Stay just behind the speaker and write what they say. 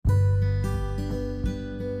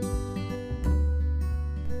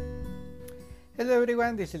Hello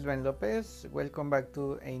everyone, this is Ben Lopez. Welcome back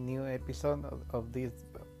to a new episode of this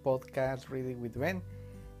podcast, Reading with Ben.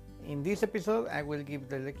 In this episode, I will give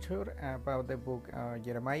the lecture about the book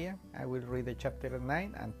Jeremiah. I will read the chapter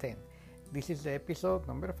 9 and 10. This is the episode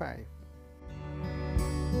number 5.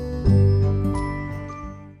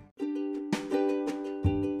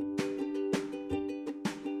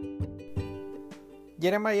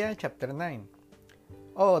 Jeremiah chapter 9.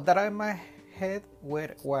 Oh, that my head were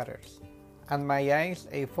waters, and my eyes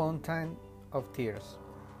a fountain of tears,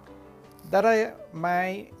 that I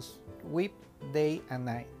might weep day and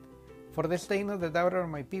night, for the stain of the daughter of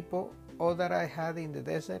my people, all that I had in the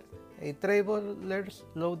desert, a traveler's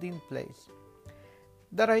loading place,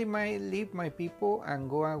 that I might leave my people and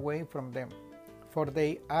go away from them, for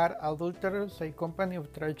they are adulterers, a company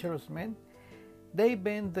of treacherous men, they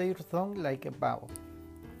bend their tongue like a bow.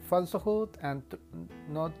 Falsehood and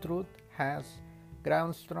not truth has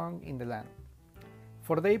ground strong in the land.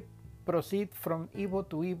 For they proceed from evil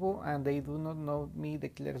to evil, and they do not know me,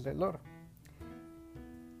 declares the Lord.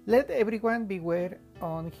 Let everyone beware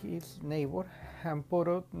on his neighbor, and put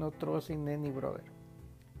out no trust in any brother.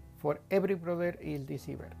 For every brother is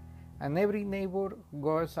deceiver, and every neighbor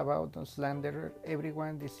goes about on slanderer.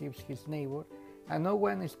 Everyone deceives his neighbor, and no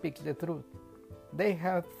one speaks the truth. They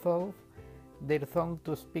have taught their tongue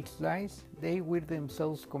to speak lies. They wear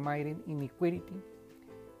themselves committing iniquity,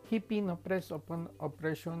 heaping oppress upon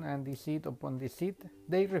oppression and deceit upon deceit.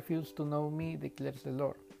 They refuse to know me, declares the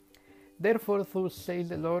Lord. Therefore thus says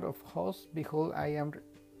the Lord of hosts, behold, I am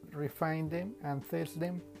refine them and test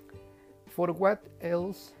them. For what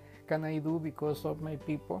else can I do because of my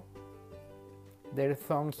people? Their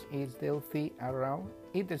tongues is filthy around,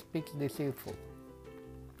 it speaks deceitful.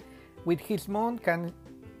 With his mouth can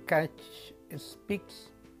speaks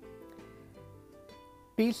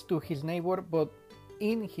peace to his neighbor, but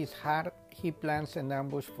in his heart he plans an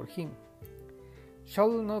ambush for him.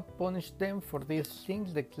 Shall I not punish them for these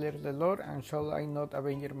things, declares the Lord, and shall I not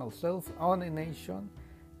avenge myself on a nation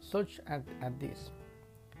such as this?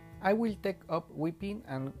 I will take up weeping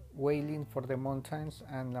and wailing for the mountains,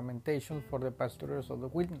 and lamentation for the pastures of the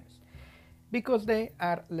wilderness, because they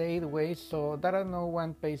are laid waste so that no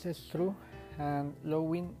one passes through, and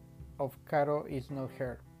lowing of cattle is not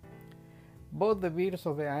heard. Both the birds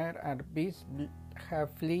of the air and beasts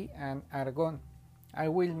have fled and are gone. I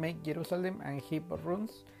will make Jerusalem an heap of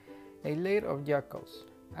ruins, a lair of jackals,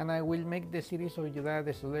 and I will make the cities of Judah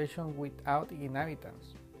desolation without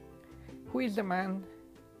inhabitants. Who is the man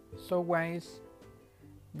so wise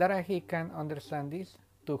that he can understand this?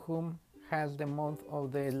 To whom has the mouth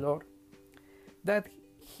of the Lord, that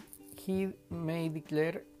he may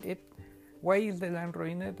declare it? Why is the land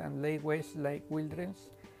ruined and laid waste like wilderness,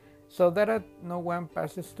 so that no one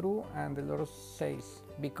passes through? And the Lord says,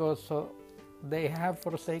 because they have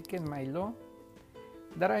forsaken my law,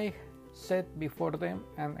 that I set before them,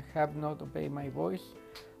 and have not obeyed my voice,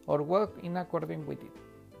 or walked in accordance with it,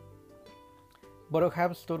 but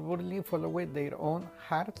have stubbornly followed their own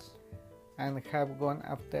hearts, and have gone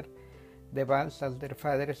after the Baals as their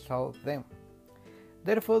fathers taught them.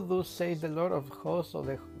 Therefore thus says the Lord of hosts, of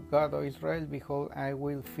the God of Israel, behold, I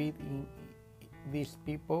will feed these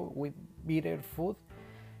people with bitter food,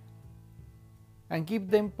 and give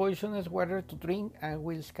them poisonous water to drink, and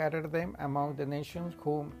will scatter them among the nations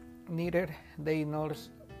whom neither they nor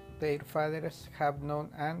their fathers have known,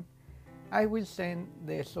 and I will send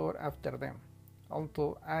the sword after them,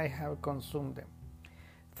 until I have consumed them.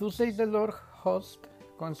 Thus says the Lord host,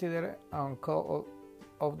 consider on call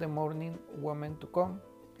of the morning woman to come.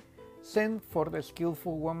 Send for the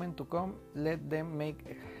skillful woman to come, let them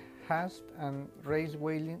make haste and raise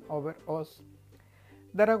wailing over us,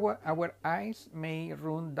 that our eyes may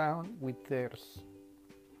run down with tears,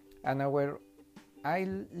 and our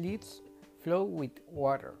eyelids flow with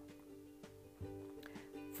water.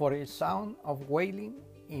 For a sound of wailing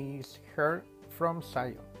is heard from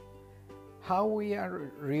Zion. How we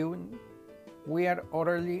are ruined, we are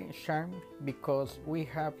utterly shamed, because we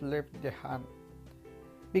have left the hand,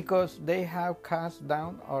 because they have cast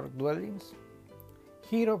down our dwellings.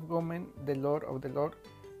 Hear of woman the Lord of the Lord,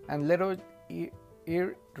 and let our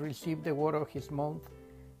ear receive the word of his mouth.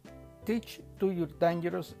 Teach to your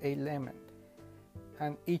dangerous a lament,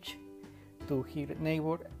 and each to his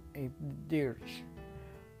neighbor a dirge.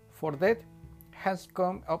 For death has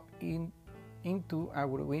come up into our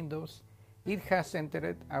windows, it has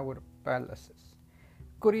entered our palaces.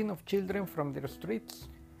 Cutting of children from their streets,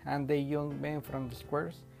 and the young men from the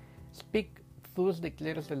squares. Speak, thus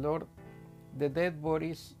declares the Lord, the dead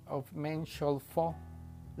bodies of men shall fall,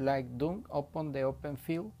 like dung upon the open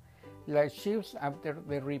field, like sheaves after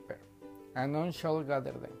the reaper. and none shall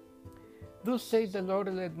gather them. Thus says the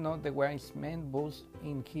Lord, let not the wise man boast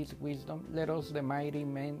in his wisdom, let us the mighty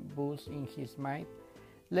man boast in his might,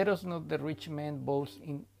 let us not the rich man boast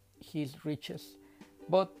in his riches,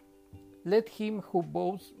 but let him who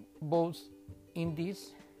boast in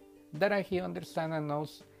this, that he understand and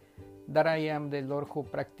knows that I am the Lord who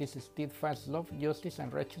practices steadfast love, justice,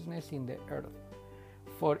 and righteousness in the earth.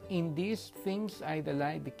 For in these things I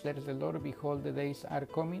delight, declares the Lord. Behold, the days are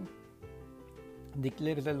coming,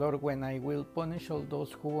 declares the Lord, when I will punish all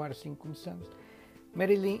those who are circumcised,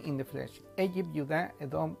 merely in the flesh. Egypt, Judah,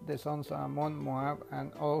 Edom, the sons of Ammon, Moab,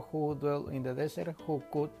 and all who dwell in the desert, who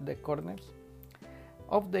cut the corners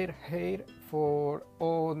of their hair, for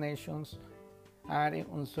all nations are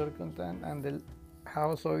uncircumcised, and the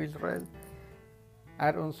house of Israel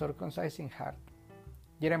are uncircumcised in heart.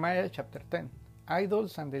 Jeremiah chapter 10.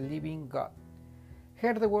 Idols and the living God.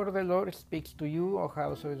 Hear the word of the Lord speaks to you, O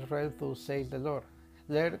house of Israel, thus says the Lord.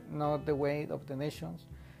 Learn not the way of the nations,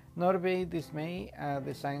 nor be dismayed at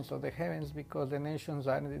the signs of the heavens, because the nations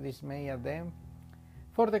are dismayed at them.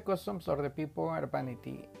 For the customs of the people are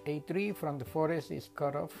vanity. A tree from the forest is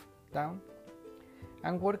cut off down,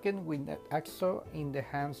 and working with an axe in the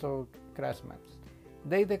hands of craftsmen.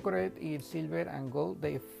 They decorate it silver and gold,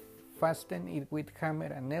 they fasten it with hammer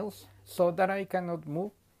and nails, so that I cannot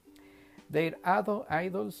move. Their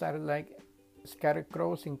idols are like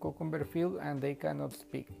scarecrows in cucumber field, and they cannot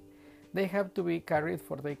speak. They have to be carried,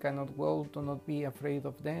 for they cannot walk. Do not be afraid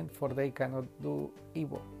of them, for they cannot do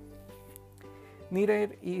evil. Neither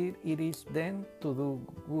it is then to do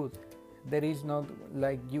good. There is not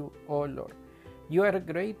like you, O Lord. You are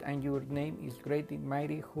great, and your name is great and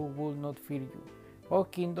mighty. Who will not fear you? O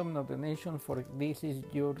kingdom of the nation, for this is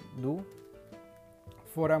your due.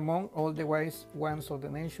 For among all the wise ones of the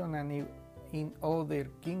nation, and in all their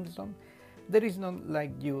kingdom, there is none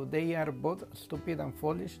like you. They are both stupid and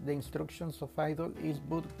foolish. The instructions of idol is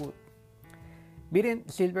but good. Beaten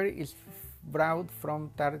silver is brought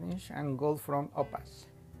from tarnish, and gold from opus.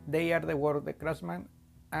 They are the work of the craftsman,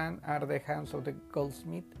 and are the hands of the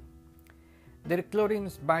goldsmith. Their clothing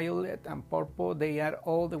is violet and purple. They are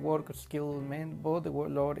all the work of skilled men, but the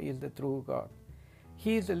Lord is the true God.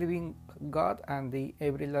 He is the living God and the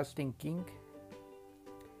everlasting King.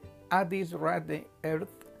 At this wrath the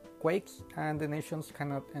earth quakes, and the nations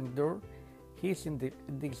cannot endure his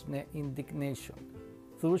indignation.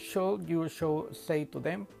 Thus shall you say to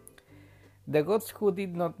them, the gods who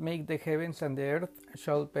did not make the heavens and the earth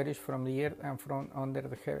shall perish from the earth and from under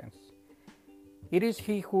the heavens. It is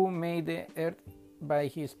he who made the earth by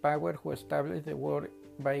his power, who established the world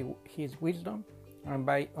by his wisdom, and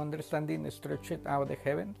by understanding stretched out the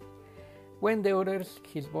heavens. When he utters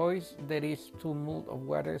his voice, there is tumult of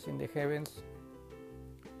waters in the heavens,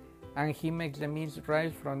 and he makes the mist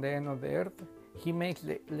rise from the end of the earth. He makes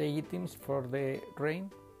the legitimes for the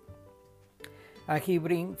rain, and he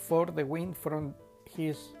brings forth the wind from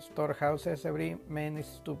his storehouses. Every man is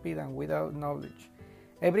stupid and without knowledge.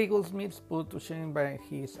 Every goldsmith put to shame by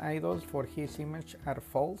his idols, for his image are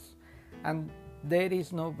false, and there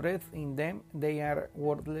is no breath in them. They are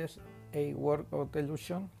worthless, a work of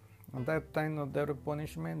delusion. At that time of their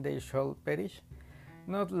punishment they shall perish.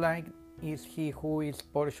 Not like is he who is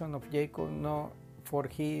portion of Jacob, no, for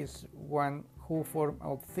he is one who formed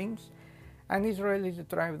all things. And Israel is the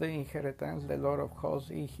tribe of the inheritance, the Lord of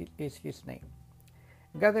hosts is his name.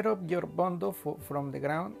 Gather up your bundle from the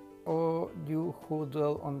ground, O you who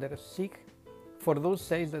dwell on the sea, for thus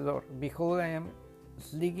says the Lord, behold, I am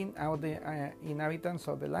slinging out the inhabitants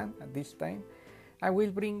of the land at this time. I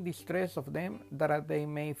will bring distress of them, that they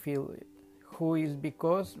may feel it. Who is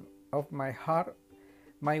because of my heart,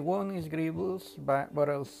 my wound is grievous, but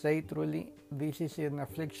I'll say truly, this is an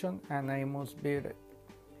affliction, and I must bear it.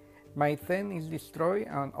 My tent is destroyed,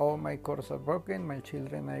 and all my cords are broken. My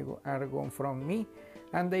children are gone from me,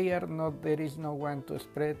 and they are not. There is no one to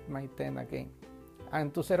spread my tent again,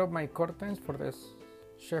 and to set up my curtains, for the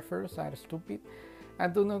shepherds are stupid,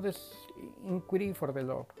 and do not inquiry for the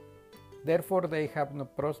Lord. Therefore they have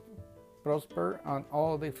not prospered, and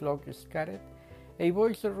all the flock is scattered. A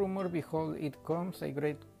voice of rumor, behold, it comes, a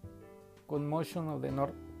great commotion of the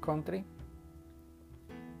north country,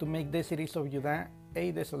 to make the cities of Judah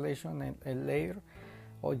a desolation and a lair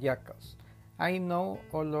of jackals. I know,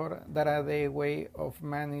 O Lord, that the way of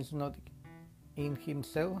man is not in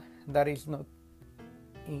himself, that is not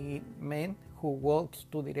in man who walks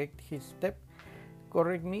to direct his step.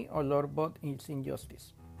 Correct me, O Lord, but it's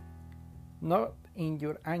injustice. Not in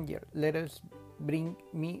your anger, let us bring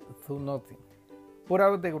me to nothing. Pour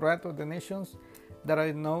out the wrath of the nations, that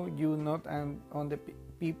I know you not, and on the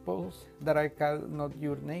peoples, that I call not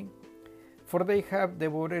your name. For they have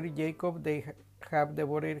devoured Jacob, they have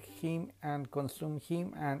devoured him and consumed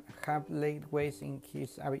him, and have laid waste in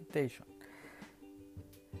his habitation.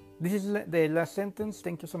 This is the last sentence.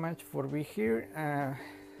 Thank you so much for being here.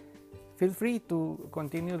 Feel free to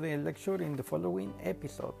continue the lecture in the following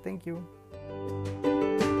episode. Thank you.